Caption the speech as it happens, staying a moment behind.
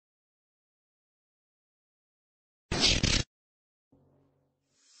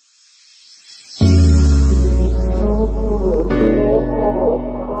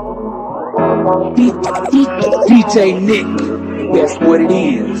DJ Nick, that's what it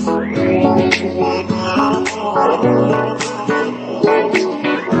is.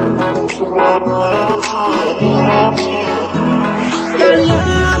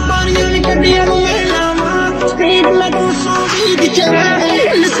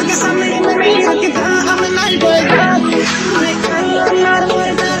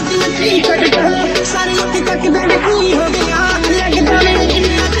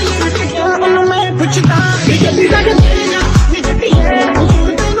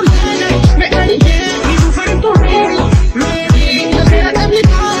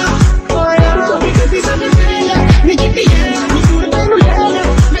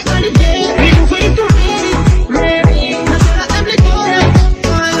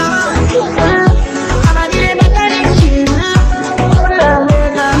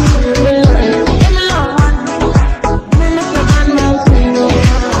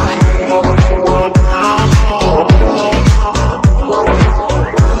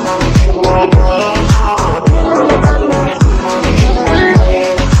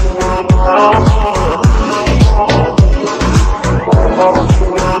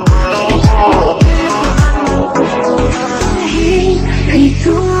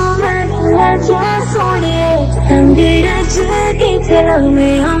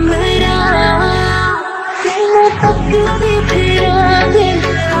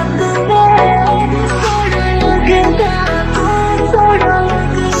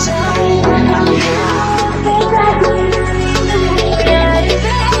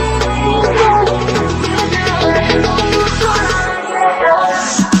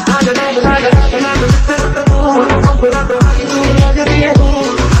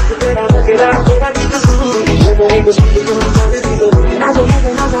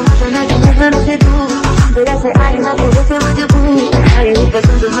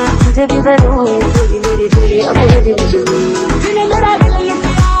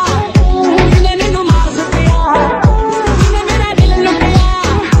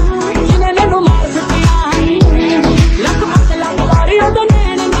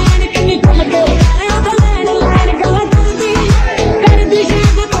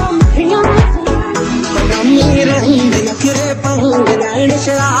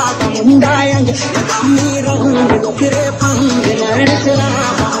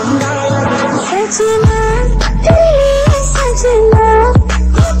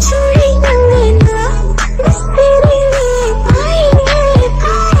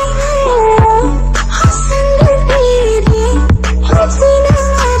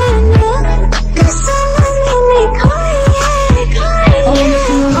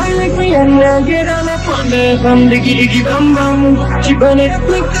 She burn it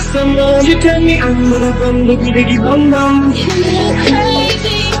like the summer. She tell me I'm gonna bum diggy bum bum. She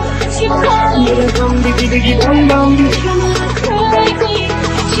crazy. She crazy. Gonna bum diggy bum bum. Crazy.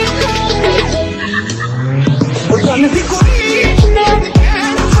 She crazy. We're gonna be cool.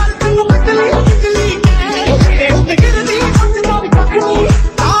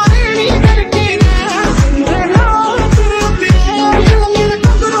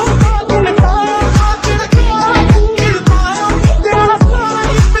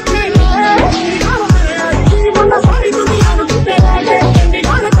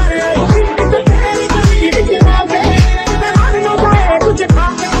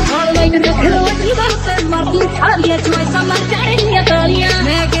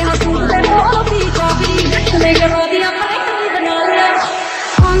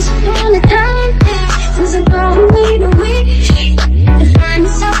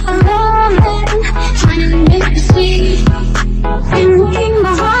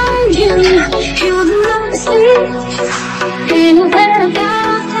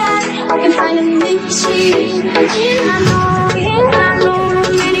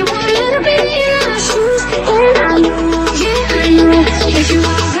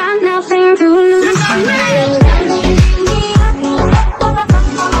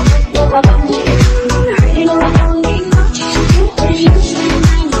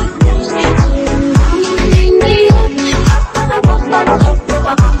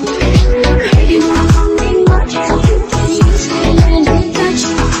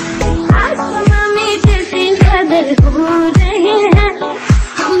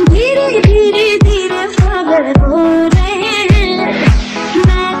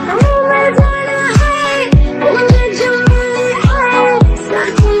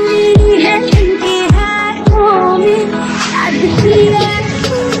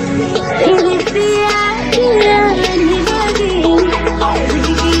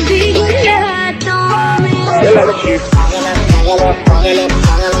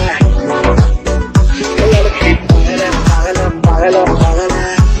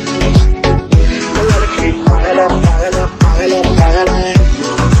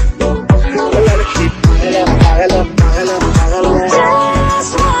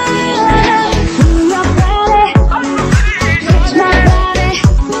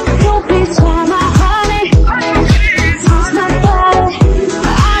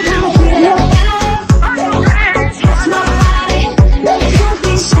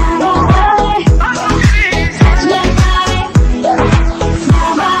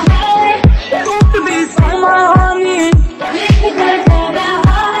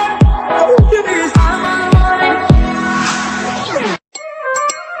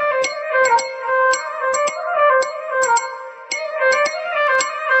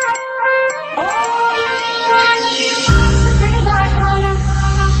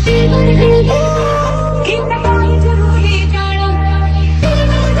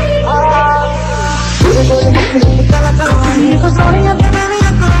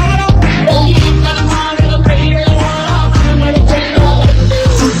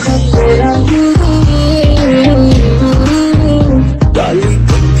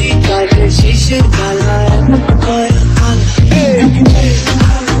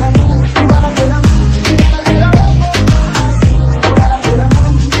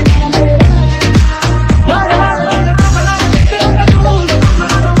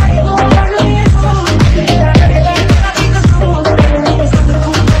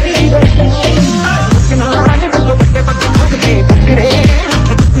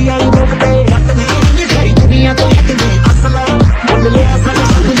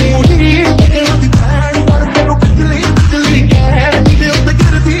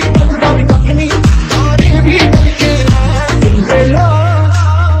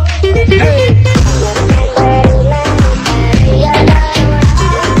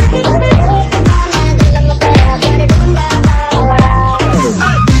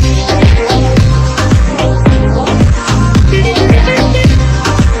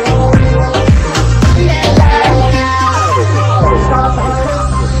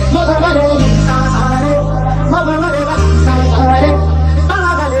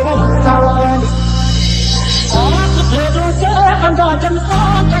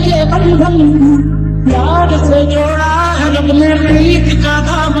 याद से जोड़ा है अपने प्रीत का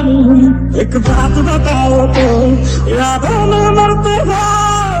दामन। एक बात बताओ तो यादों में मरते हो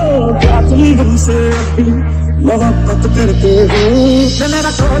क्या तुम हमसे मोहब्बत करते हो? वे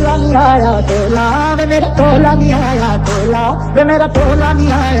मेरा टोला नहीं आया टोला, वे मेरा टोला नहीं आया टोला, वे मेरा टोला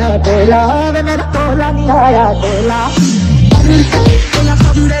नहीं आया टोला, वे मेरा टोला नहीं आया टोला।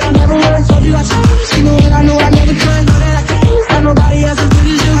 Nobody else is good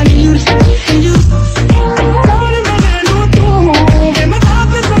as you. I need you to stay in you.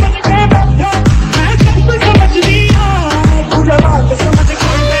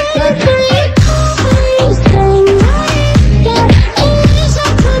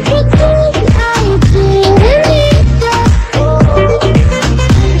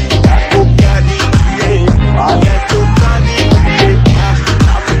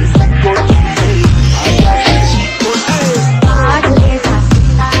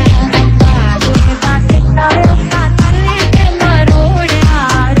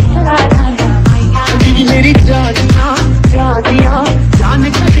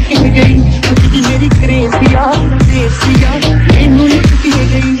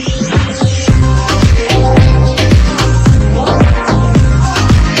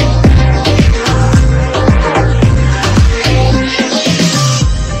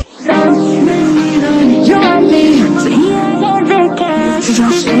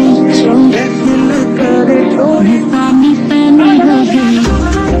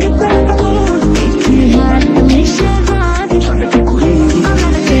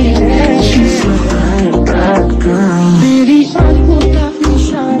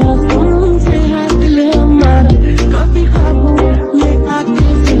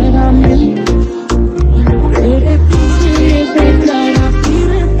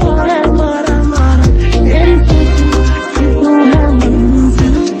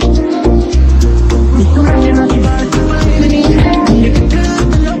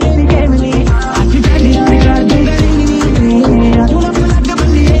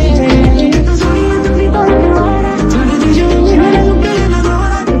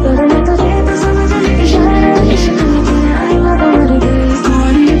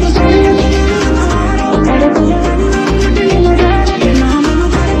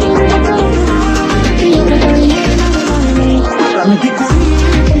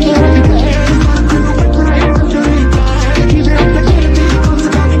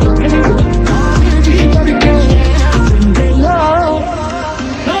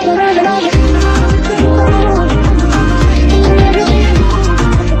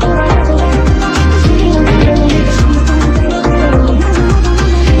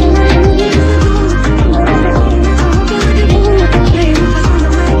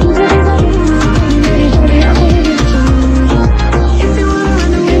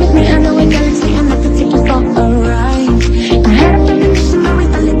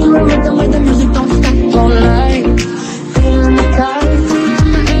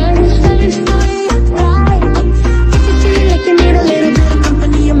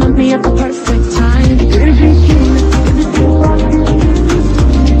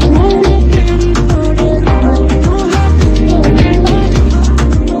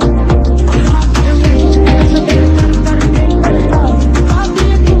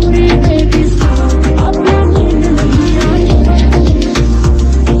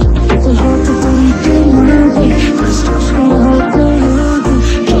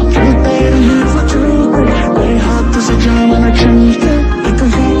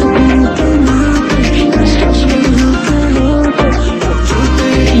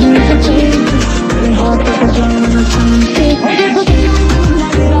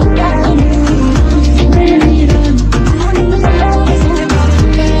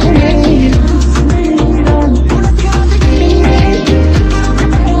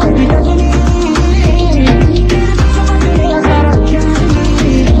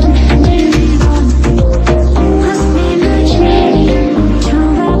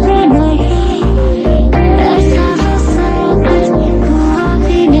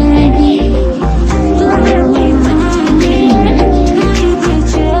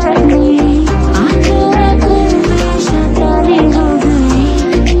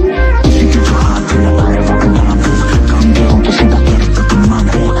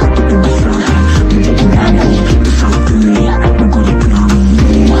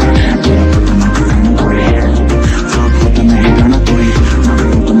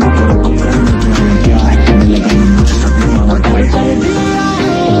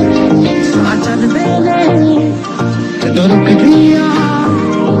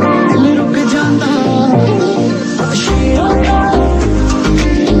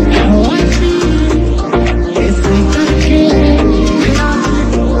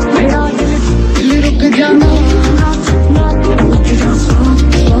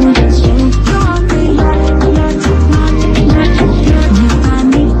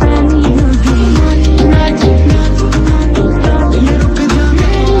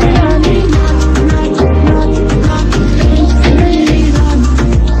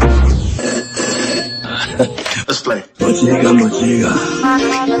 मचेगा मचेगा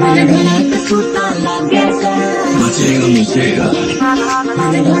मचेगा मचेगा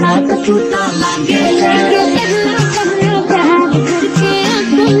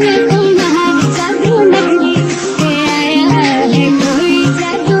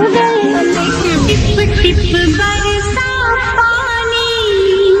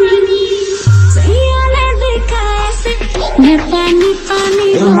पानी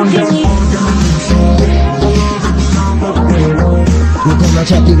पानी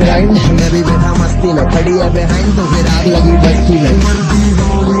छाती ग्राइंड मैं भी बिना मस्ती में खड़ी है बिहाइंड तो फिर आग लगी बस्ती में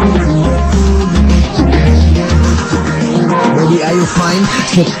Baby are you fine?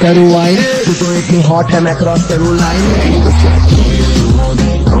 Switch करूँ वाइन तू तो इतनी हॉट है मैं क्रॉस करूँ line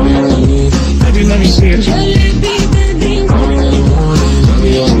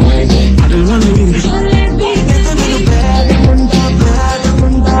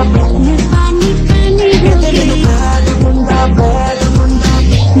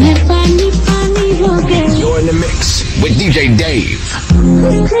You're in the mix with DJ Dave.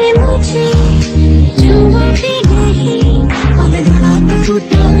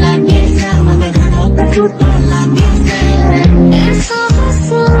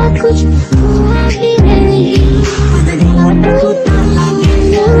 कुछ हुआ भी नहीं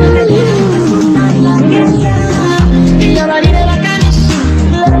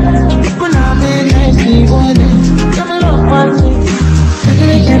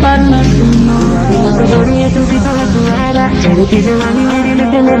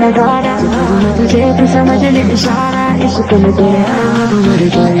तुझे तो समझ ले इशारा इश्क में तेरे मेरे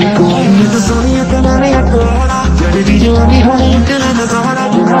कोई कोई तो सोनिया तेरा मेरा कोड़ा जड़ भी जो अभी हो नहीं तेरा नजारा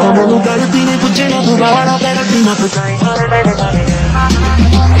मैं गलती ने पूछे ना दोबारा गलती ना पूछाई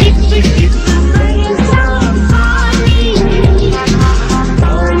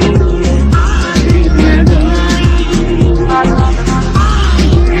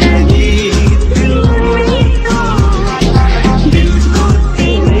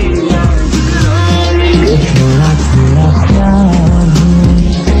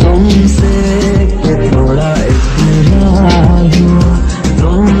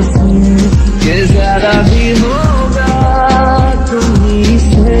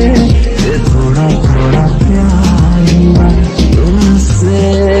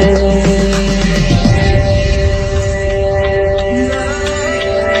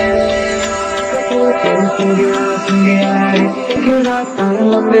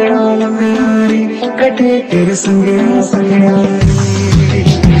तेरे संगे संगे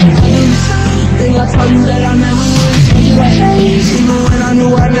I told you that I never would even when I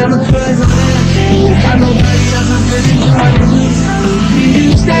knew I never could. I know nobody else is good as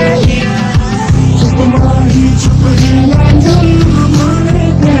you stay here. Just for my heat, you put it on to my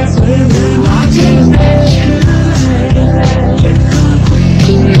past. I just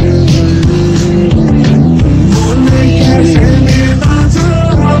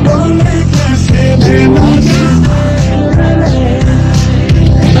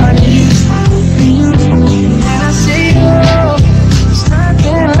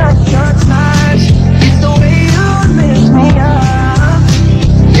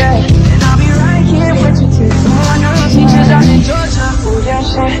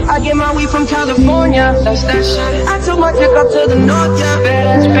that's that shit. I took my chick up to the north, yeah,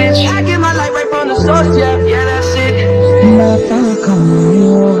 badass bitch. I get my light right from the source, yeah, yeah, that's it.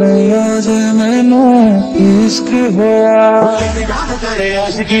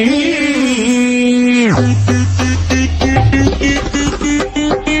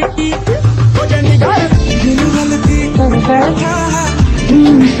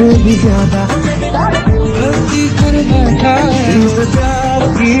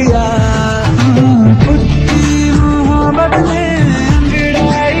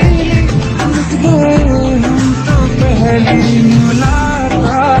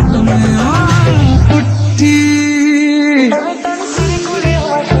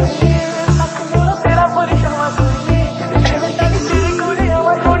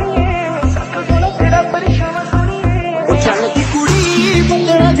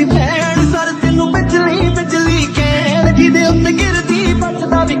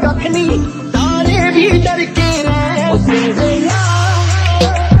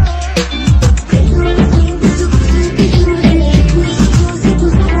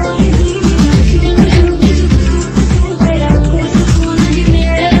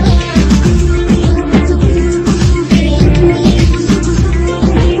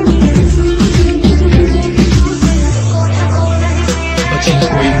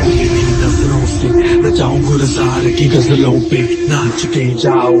 की गजलों पे ना खींच के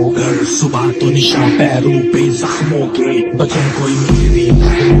जाओ घर सुबह तो निशा पैरों पे जख्मों के बचे कोई मेरी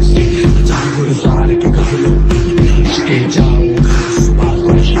नजरों से हजार गुलजार के गजलों पे खींच के जाओ घर सुबह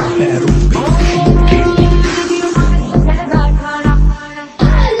तो निशा पैरों पे जख्मों के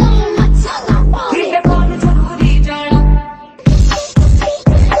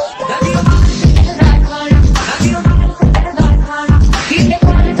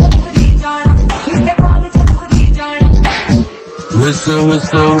Whistle,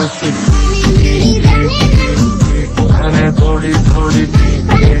 whistle, whistle. मैंने थोड़ी थोड़ी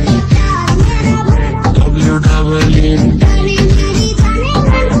WWE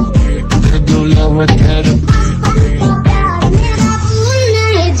Did you love with therapy?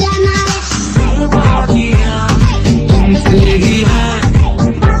 तुमसे ही है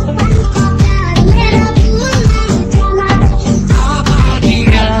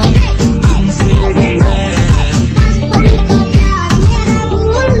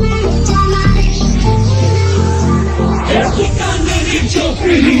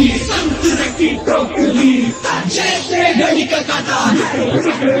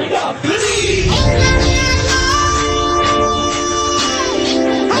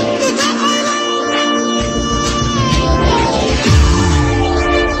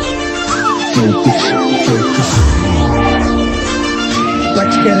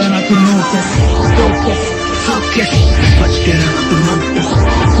बच के रहना तू नोटिस फोकस फोकस बच के रहना तू नोटिस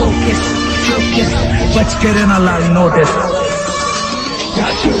फोकस फोकस बच के रहना लाल नोटिस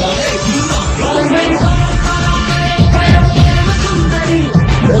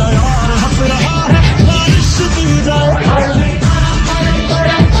मेरा यार हंस रहा है बारिश की जाए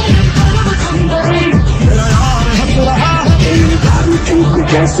मेरा यार हंस रहा है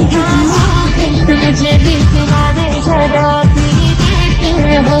कैसे मुझे दिखला दे सदा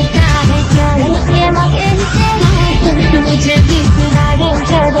होता है क्या ये मगे मुझे दिखला दे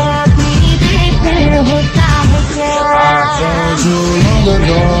सदा होता है क्या So long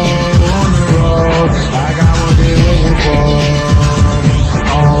ago on the road, I got what they waiting for.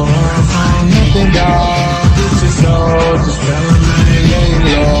 All run from nothing, dog. It's your soul, just tell them that it ain't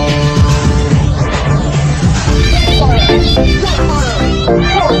low.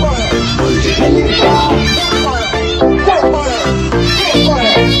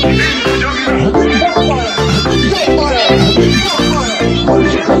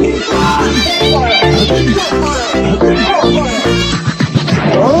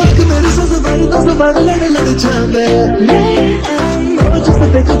 लड़ लड़ जावे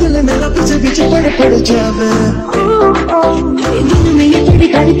देखो दिल मेरा पीछे पीछे पड़ जावे दिन में ये तेरी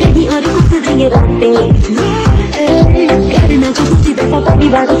गाड़ी तेरी और कुछ दिन रातें करना जो कुछ दफा कभी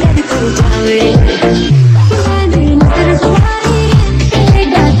बात कर जावे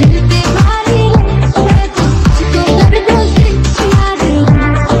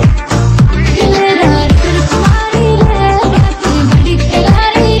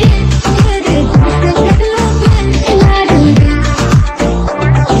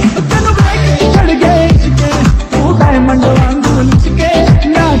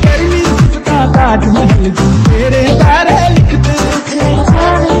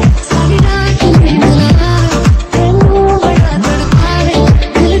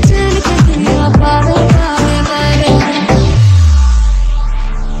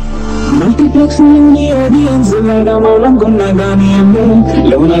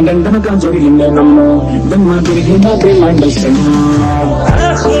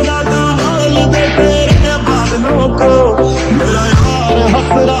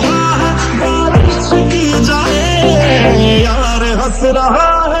यार हंस रहा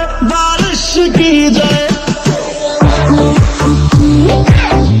है बारिश की जाए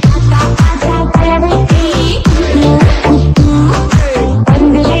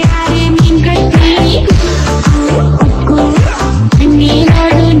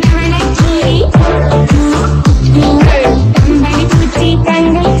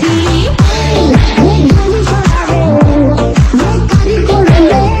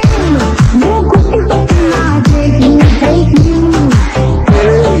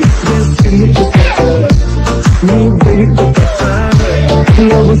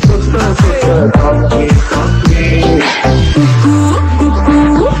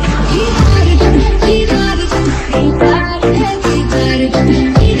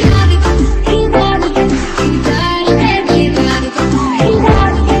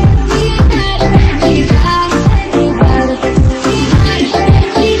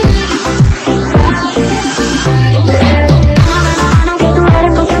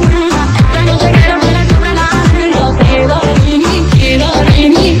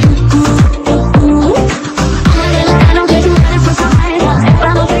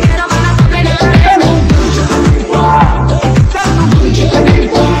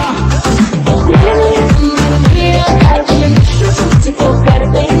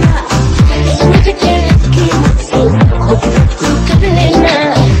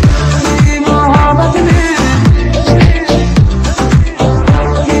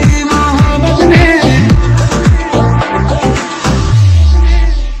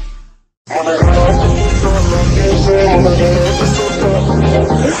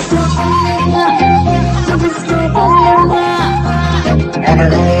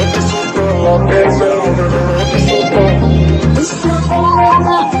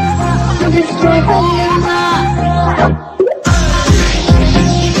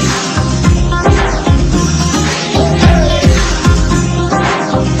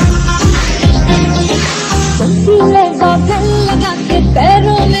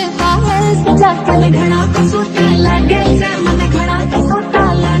पैरों में बाहर सजा के घड़ा का सोता लगे मन घड़ा का सोता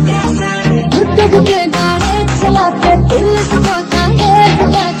लगे बुद्ध बुद्ध गाने चलाते दिल सपोता है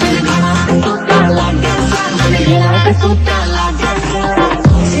घड़ा का सोता लगे मन घड़ा का सोता लगे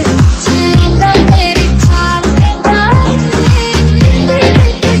तेरी चाल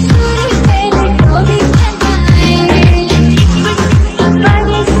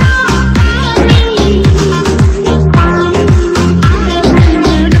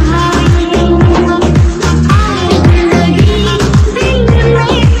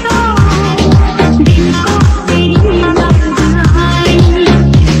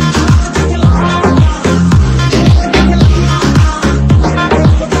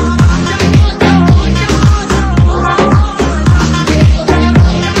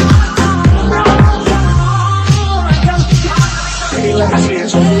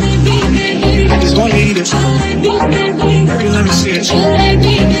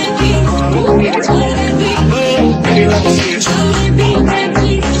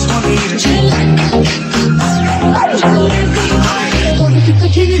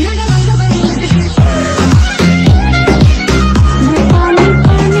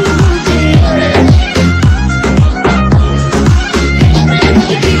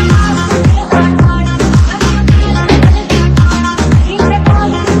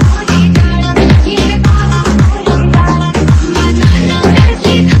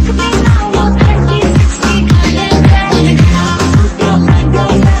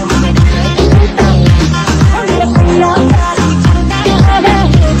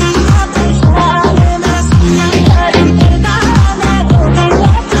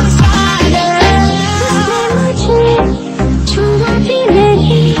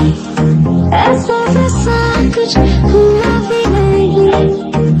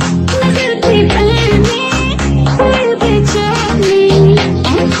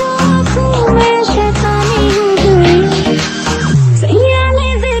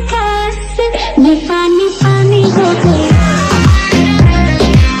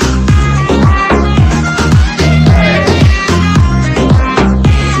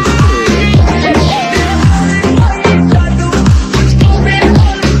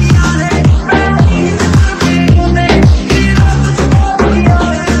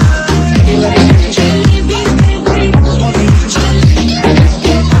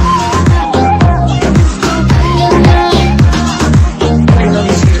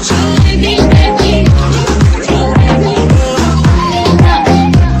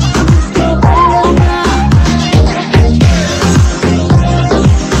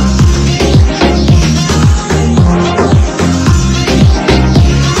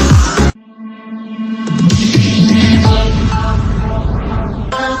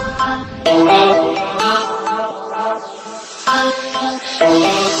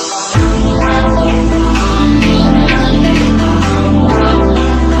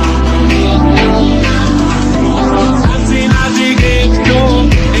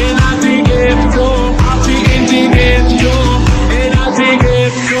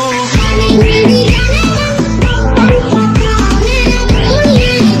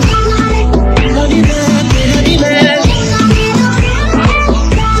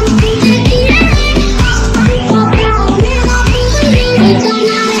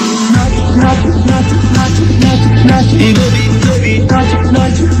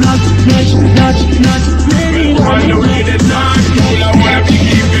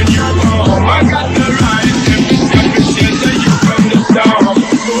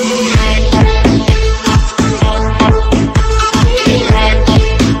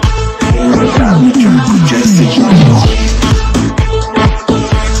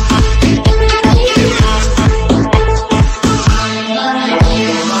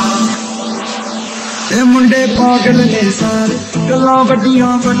पागल ने सारे गल्लां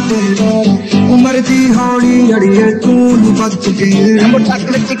वड्डियां वड्डे उमर दी हौली अड़िए तू नी बच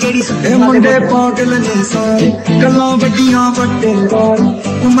गई मुंडे पागल ने सारे गल्लां वड्डियां वड्डे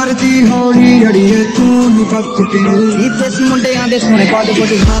उमर दी हौली अड़िए तू नी बच गई देसी मुंडियां दे सोने पग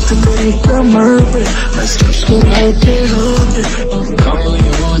बड़े हाथ तेरी कमर पे मुस्कुराते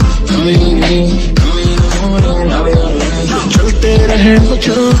चलते रहे कुछ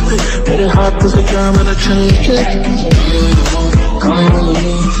तेरे हाथ से क्या मेरा छलके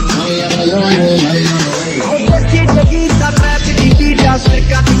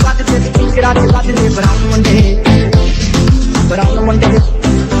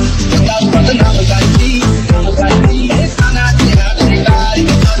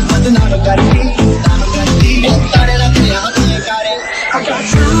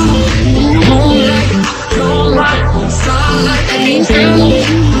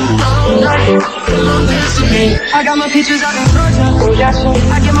beaches out in Georgia. Oh yeah, so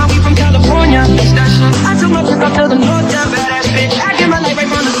I get my weed from California. It's that shit. I took my trip up to the north, yeah, badass bitch. I get my life right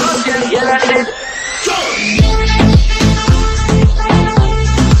from the source, yeah, yeah, that's it.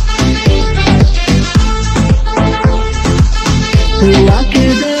 Rock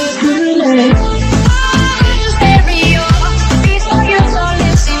it up, really.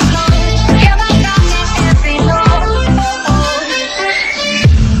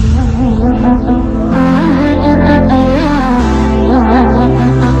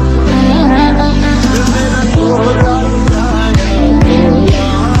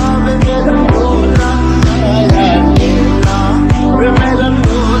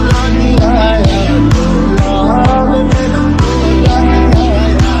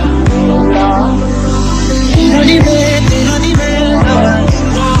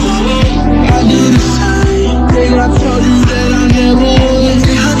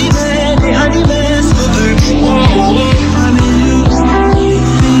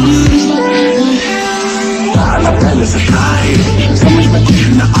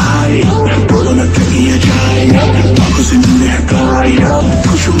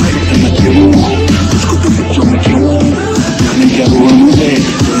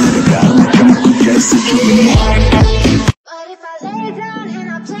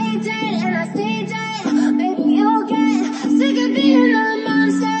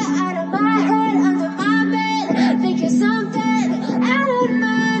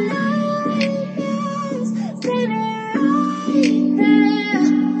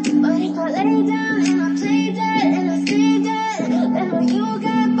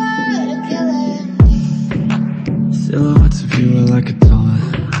 Silhouettes of you are like a dawn.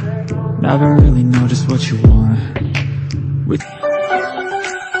 Never really know just what you want. With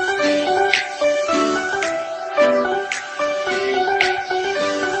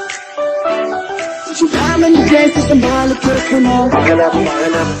diamond dress से संभाल के रखना,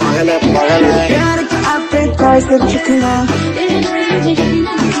 प्यार के आपके कोई से झुकना.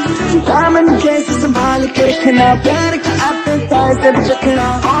 Diamond dress से संभाल के रखना, प्यार के आपके कोई से झुकना.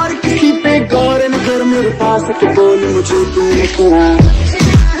 और किसी पे गौर न कर, मेरे पास के बोल मुझे तू रखना.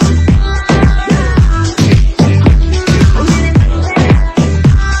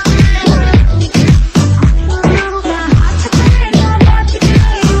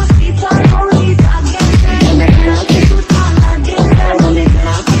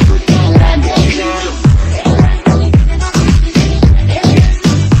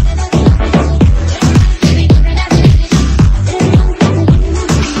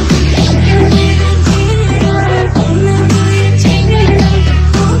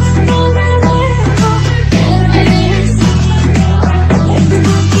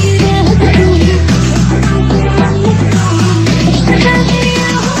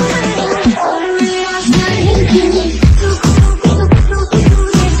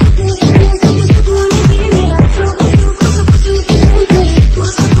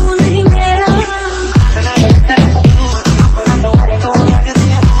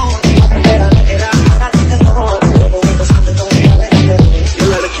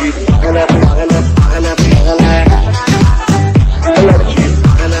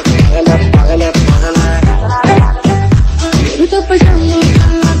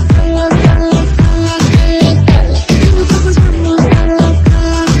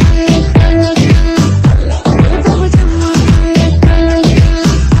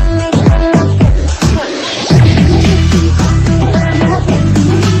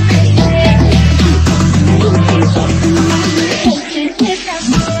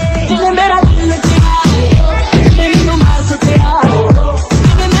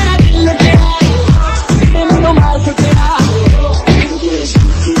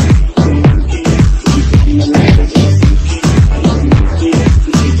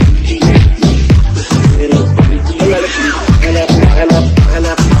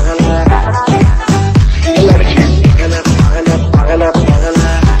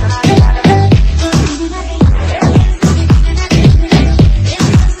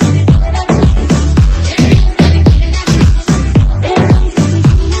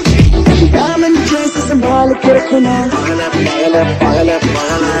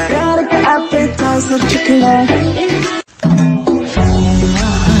 प्यार के आपके कोई से झुकना.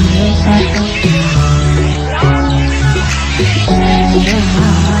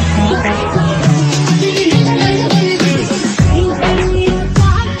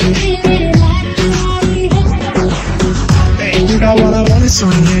 You got what I want is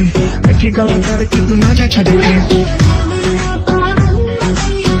on you. I keep going, gotta keep the magic I do.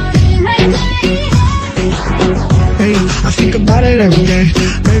 Hey, I think about it every day.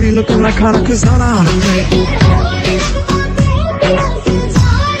 Baby looking like Hanukkah's on a holiday.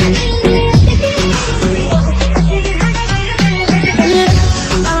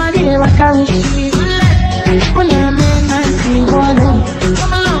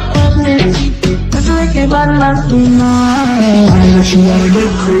 wanna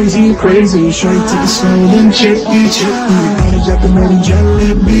get crazy, crazy, straight to the soul and chippy, chippy. Jack and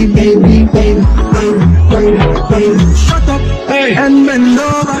jalebi, baby, baby, baby, baby, baby. Shut up, hey, and bend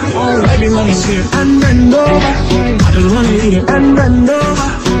over. Oh, baby, let me see it. And bend over. I just wanna eat it. And bend over.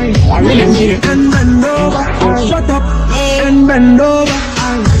 I really need it. And bend over. Shut up, and bend over.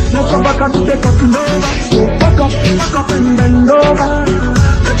 No come back and take up over. Back up and bend over.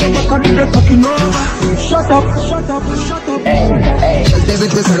 Shut up, shut up, shut up. चलते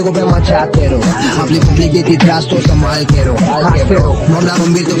फिरते सड़कों पे मचाते रहो, अपनी public देती त्रास तो संभाल के रहो, मामला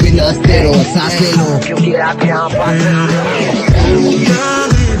गंभीर तो फिर नाचते रहो, सांस ले लो क्योंकि आप यहाँ पास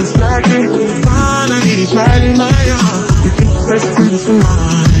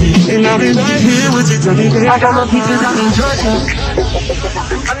and I'll be right here with you till the day. I got my peaches out in Georgia.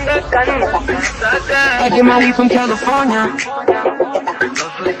 I get my weed from California.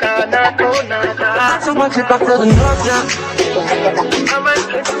 So much it up to the north, yeah.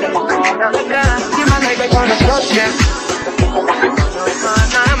 Get my life back on the floor, yeah.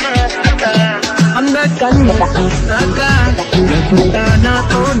 I'm the gun,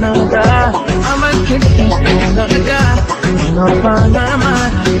 I'm a kid, no Panama.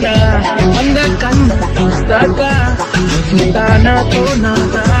 I'm the gun,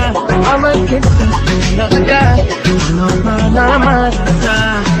 I'm a kid, no Panama.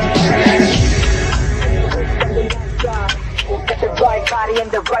 The right body and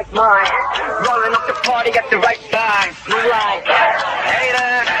the right mind, rolling up the party, got the right vibe. You like,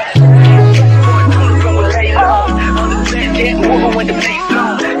 hater. Get moving when the beat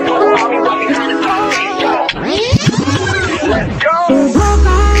blows. Let's go.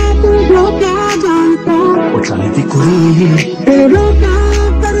 Portale di cuore,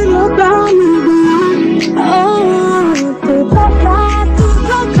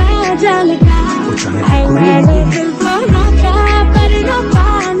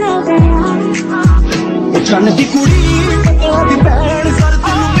 portale di cuore, di bene, sarà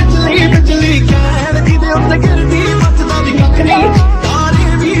बिजली कहर की दे उते गिरदी मचदा दी कखनी तारे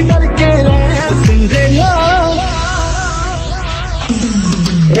भी डर के रहे सिंधेया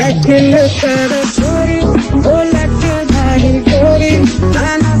रखल कर छोरी ओ लग भाई छोरी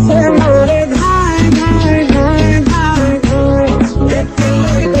गाना से मोरे धाय धाय धाय धाय रखल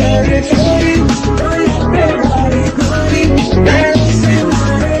कर छोरी ओ लग भाई छोरी गाना से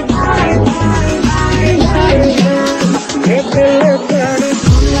मोरे धाय धाय धाय धाय रखल कर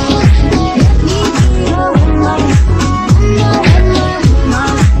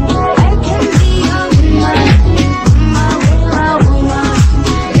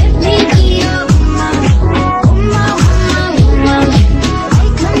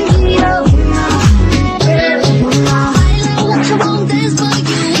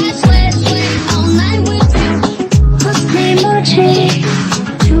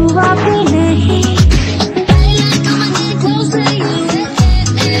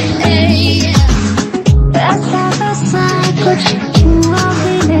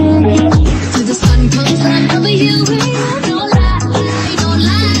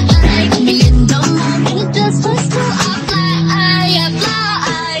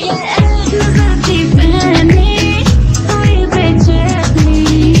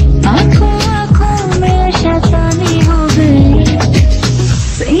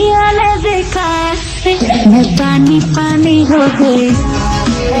पानी पानी हो गई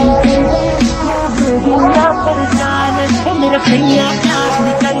मेरा भैया प्यार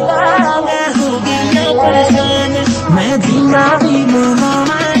निकलता मैं हो गया परेशान मैं जीना भी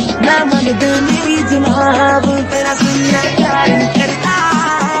मामा ना मन दे मेरी जनाब तेरा सुनना प्यार निकलता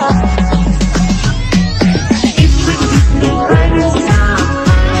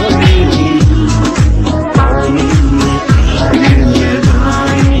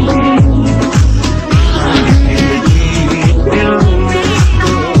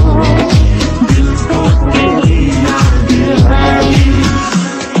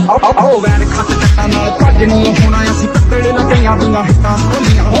वैर खट जट्टा नाल भज नहीं होना असीं पत्तड़ ना कईयां दियां हिक्कां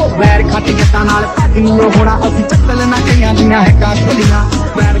खोलियां हो वैर खट जट्टा नाल भज नहीं होना असीं पत्तड़ ना कईयां दियां हिक्कां खोलियां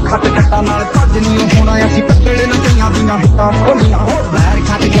वैर खट जट्टा नाल भज नहीं होना असीं पत्तड़ ना कईयां दियां हिक्कां खोलियां हो वैर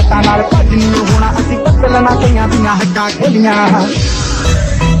खट जट्टा नाल भज नहीं होना असीं पत्तड़ ना कईयां दियां हिक्कां खोलियां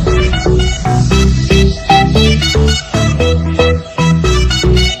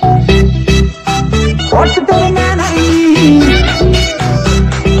What's the door man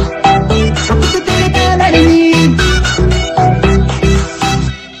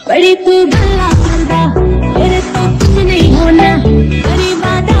बड़ी तू भला चलदा तेरे तो कुछ नहीं होना तेरी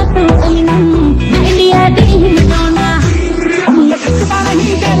वादा तो करना मैं इंडिया दी ही मनाना हम लगता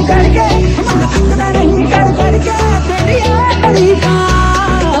नहीं कर करके हम लगता नहीं कर करके तेरी याद का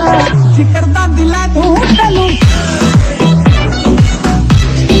जिक्र दा दिल है तू तैनू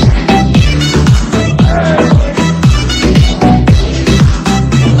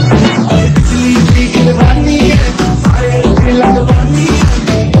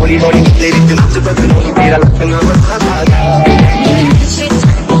हौली हौली तेरी दिल से बदलूंगी तेरा लगना बसा धागा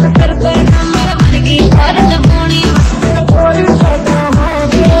कर पर मेरा मन की और दबोनी कोई सदा हो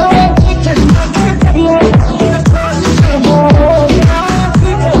गया चलना के करिए कोई सदा हो गया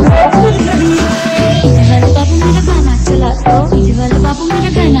डीजे वाले बाबू मेरा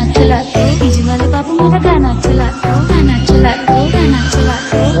गाना चला दो डीजे वाले बाबू मेरा गाना चला दो गाना चला दो गाना चला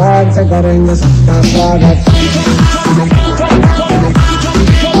दो आज से करेंगे सबका स्वागत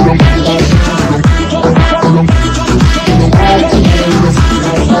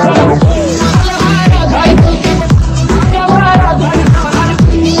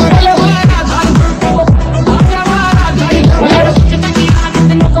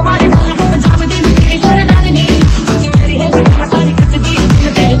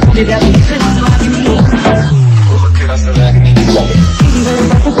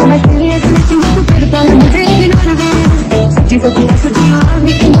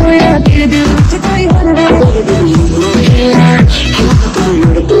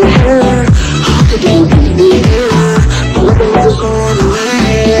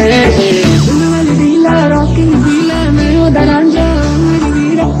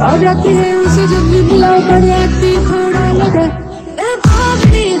आ जाती है उसे जब भी बुलाओ कर आती थोड़ा लगा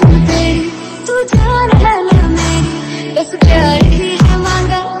तेरी तू जान है ना मेरी बस प्यार ही है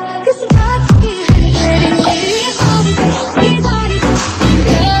मांगा किस बात की है तेरी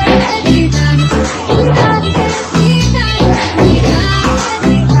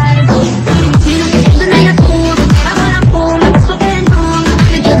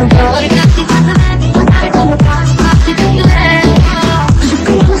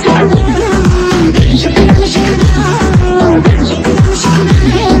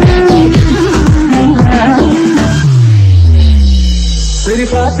तेरी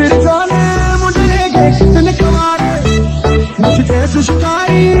खातिर जाने मुझे गए कितने कमारे मुझे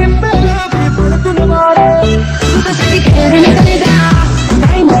दुश्कारी मेरा भी बड़ा तुम मारे मुझसे खेल नहीं करेगा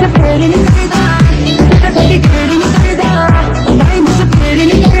भाई मुझसे खेल नहीं करेगा मुझसे खेल नहीं करेगा भाई मुझसे खेल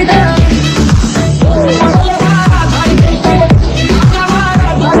नहीं करेगा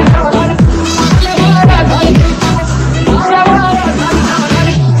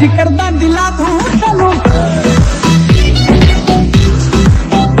जिक्र दा दिला तू तैनू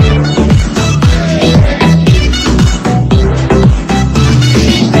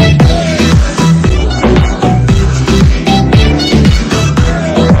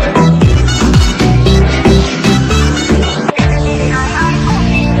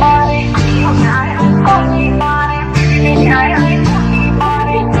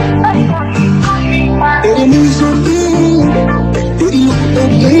तेरे मुंह सोती तेरी लुटो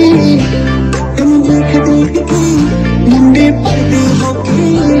गई तेनू देख देख के मुंडे पड़ते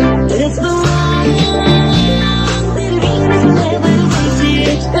होके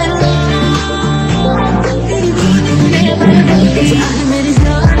मेरी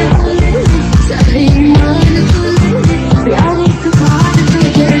जान सारी मान प्यार एक बार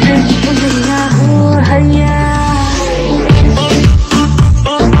हैया हो हैया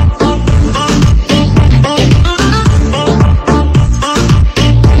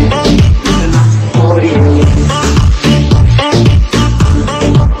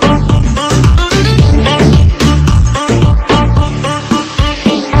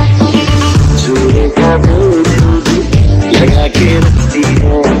लगा के रखती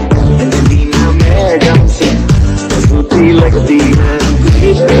है दीना मैडम से मजबूती लगती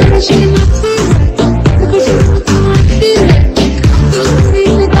है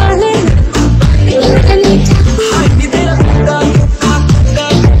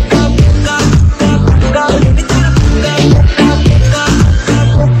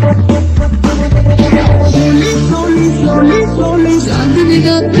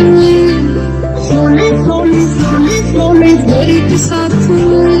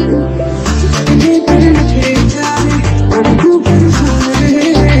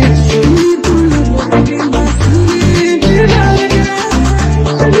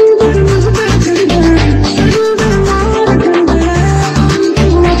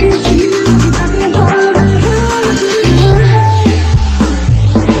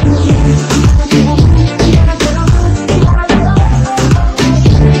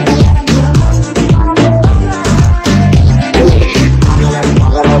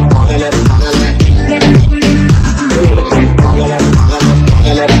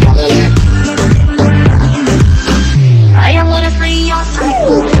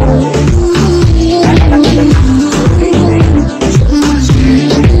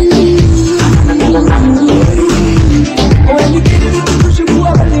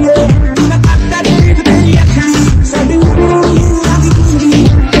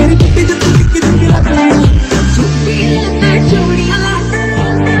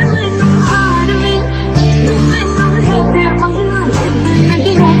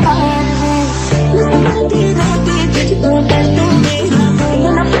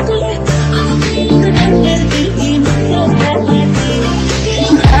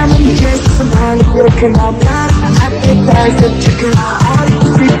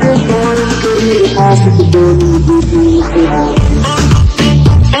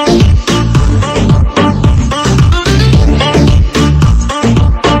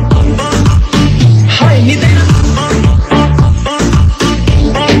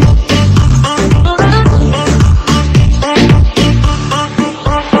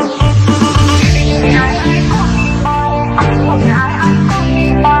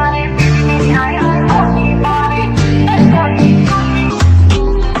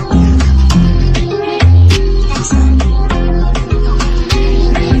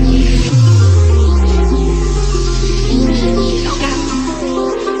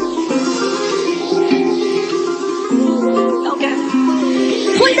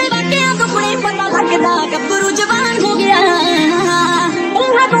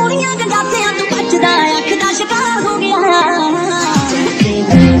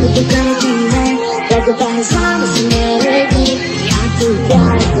रखता है सांस मेरी, या तू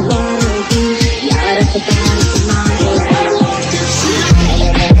प्यार करोगी, या रखता है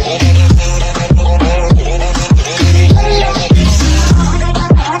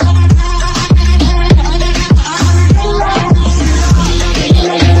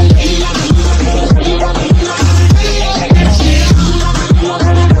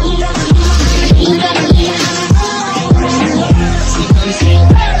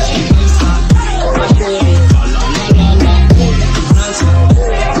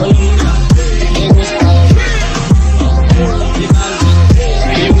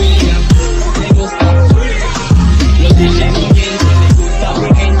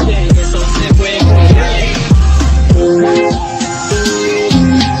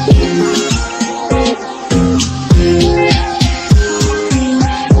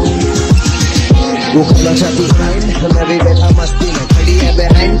वो करना चाहती फाइन, मैं भी बैठा मस्ती में, खड़ी है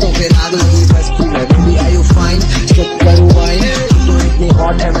बहन तो फिर आग लगी मस्ती में। Baby are you fine, step करूँ वाइन, तू इतनी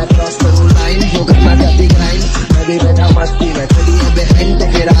हॉट है मैं क्रॉस करूँ लाइन। वो करना चाहती फाइन, मैं भी बैठा मस्ती में, खड़ी है बहन तो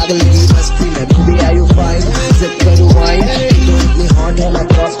फिर आग लगी मस्ती में। Baby are you fine, step करूँ वाइन, तू इतनी हॉट है मैं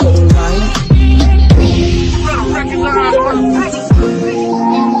क्रॉस करूँ line.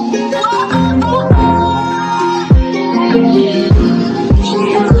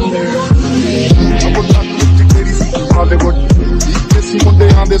 Bollywood, esse mundo é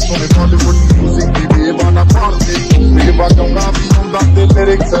Anderson, é Bollywood, music de bebana parte, ਮੇਰੇ ਬਾਗਾਂ ਵੀ ਹੁੰਦਾ ਤੇ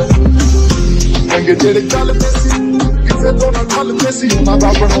ਲਿਰਿਕਸ ਚੰਗੇ ਜਿਹੜੇ ਚੱਲਦੇ ਸੀ ਕਿਸੇ ਤੋਂ ਨਾ ਚੱਲਦੇ ਸੀ ਉਹਨਾਂ ਦਾ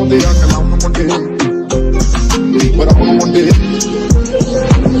ਬਣਾਉਂਦੇ ਆ ਕਲਾਮ ਮੁੰਡੇ ਬਣਾਉਣ ਮੁੰਡੇ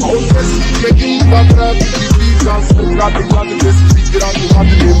ਉਹ ਸੀ ਕਿ ਕੀ ਬਾਤਾਂ ਦੀ ਗਾਸ ਲੱਗ ਲੱਗ ਦੇ ਸਪੀਕਰਾਂ ਦੇ ਹੱਥ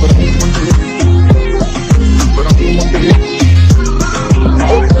ਦੇ ਬਣਾਉਣ ਮੁੰਡੇ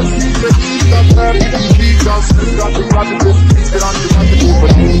ਉਹ ਸੀ ਕਿ ਕੀ ਬਾਤਾਂ ਦੀ ਗਾਸ ਲੱਗ ਲੱਗ ਦੇ ਸਪੀਕਰਾਂ ਦੇ ਹੱਥ ਦੇ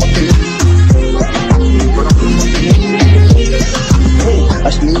ਬਣਾਉਣ ਮੁੰਡੇ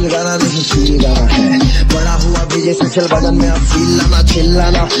अश्लील गाना नहीं शील गाना है, बड़ा हुआ डीजे से चल बदन में अब फील लाना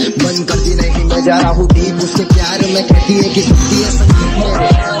चिल्लाना बंद करती नहीं। मैं जा रहा हूँ डीप उसके प्यार में, कहती है कि सुनती है संगीत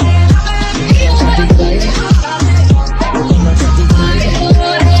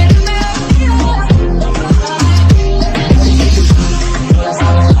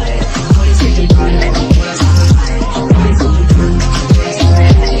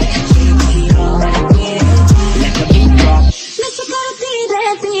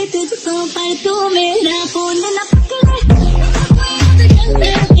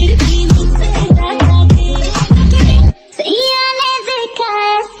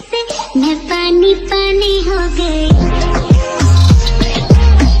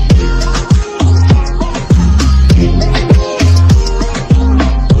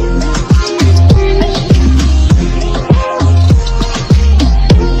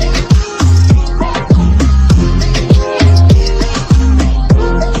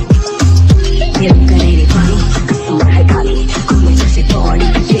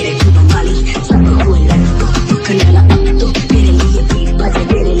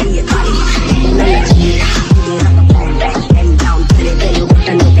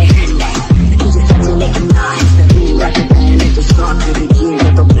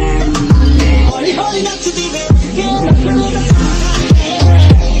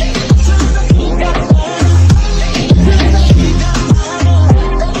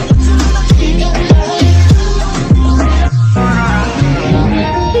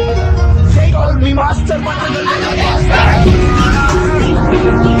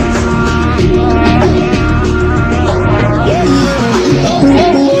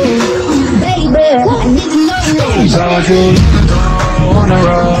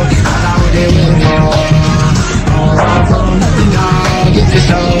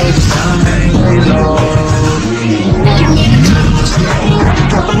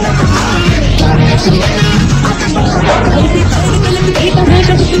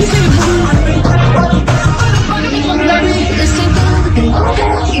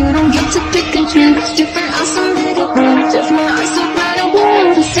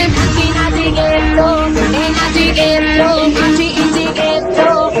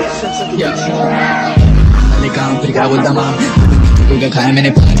खाया मैंने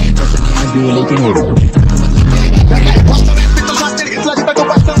लेकिन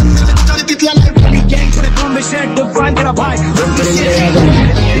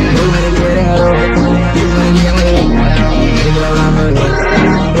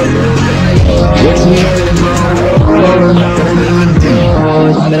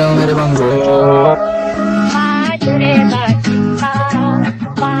मेरे बंगो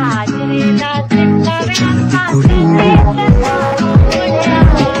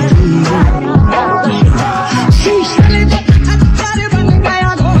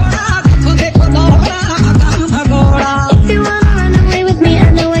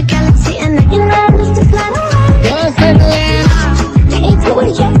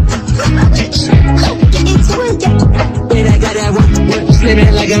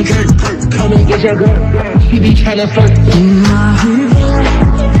kind of fun.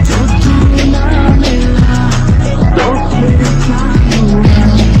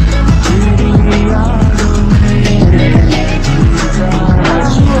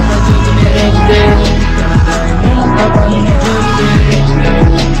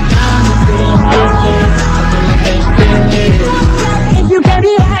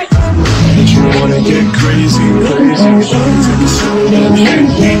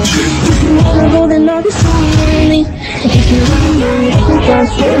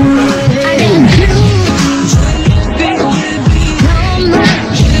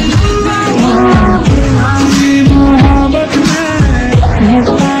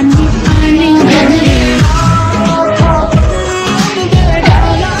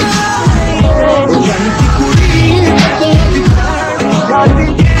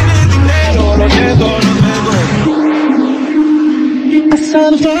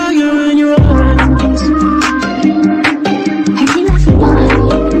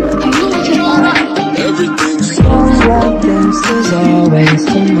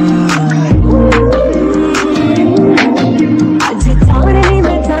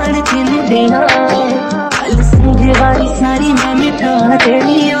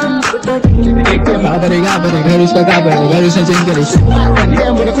 घर उसका क्या पड़ेगा, घर उसने चेंज करी।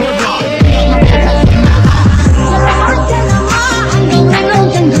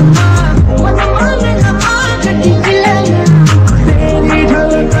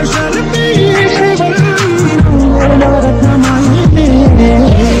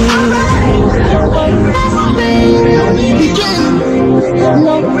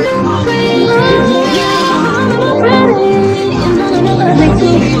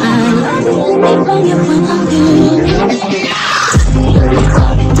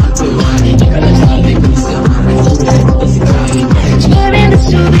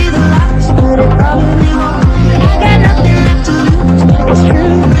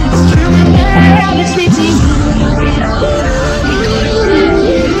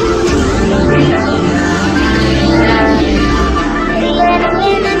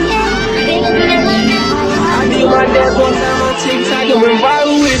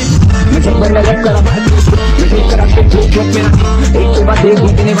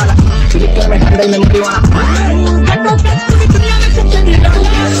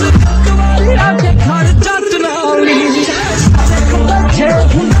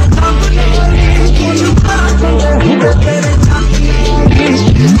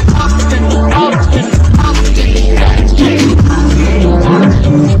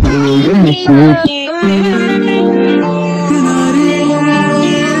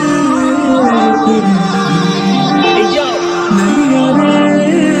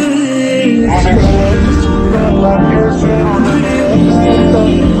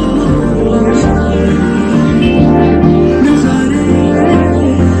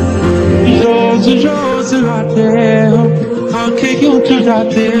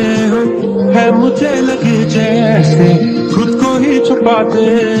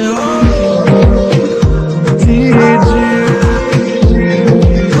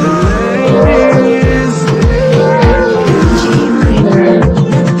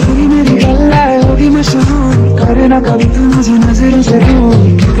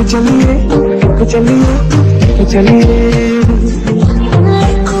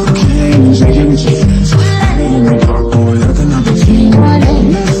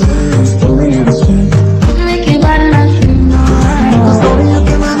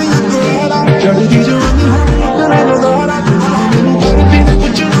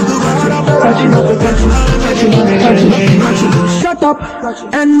 Shut up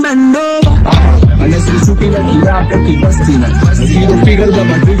and bend over. Honestly, chuki lagi after ki basti na. Zero figure da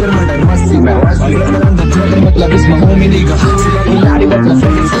trigger matter masti na. Agar the trigger matlab isma ho milega. Sila ki lari batla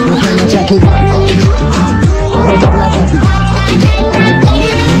friends ko kena chahi.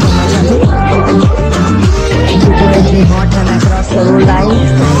 Hot and across the road line.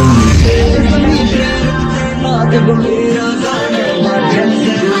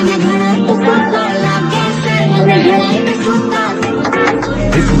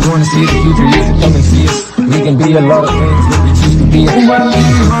 If you wanna see the future, you can come and see us. We can be a lot of things that we choose to be.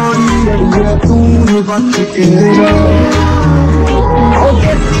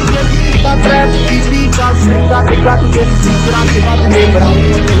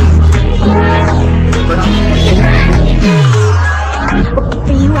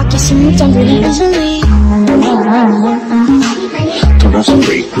 थोड़ा सा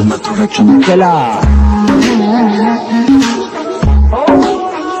break तो मैं थोड़ा चला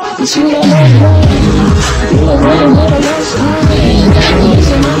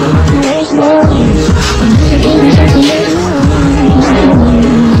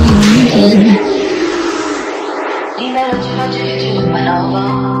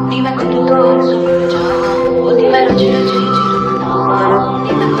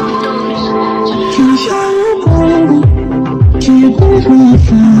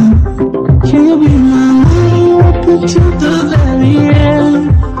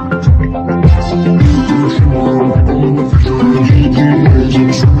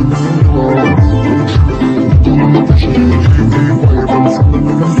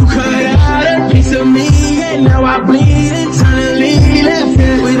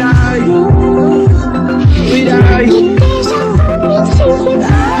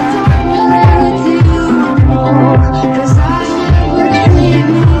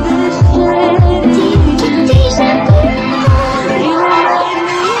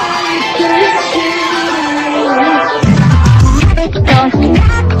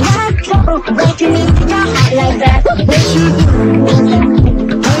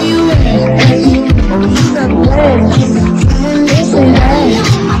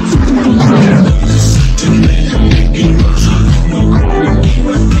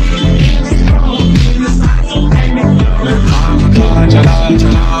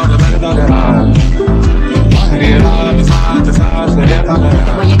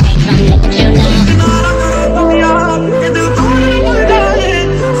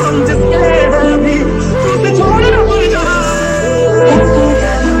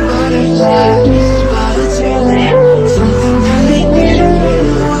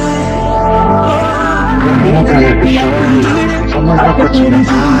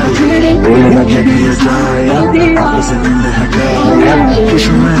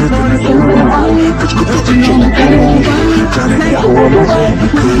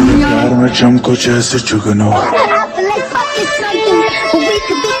चमको जैसे जुगनू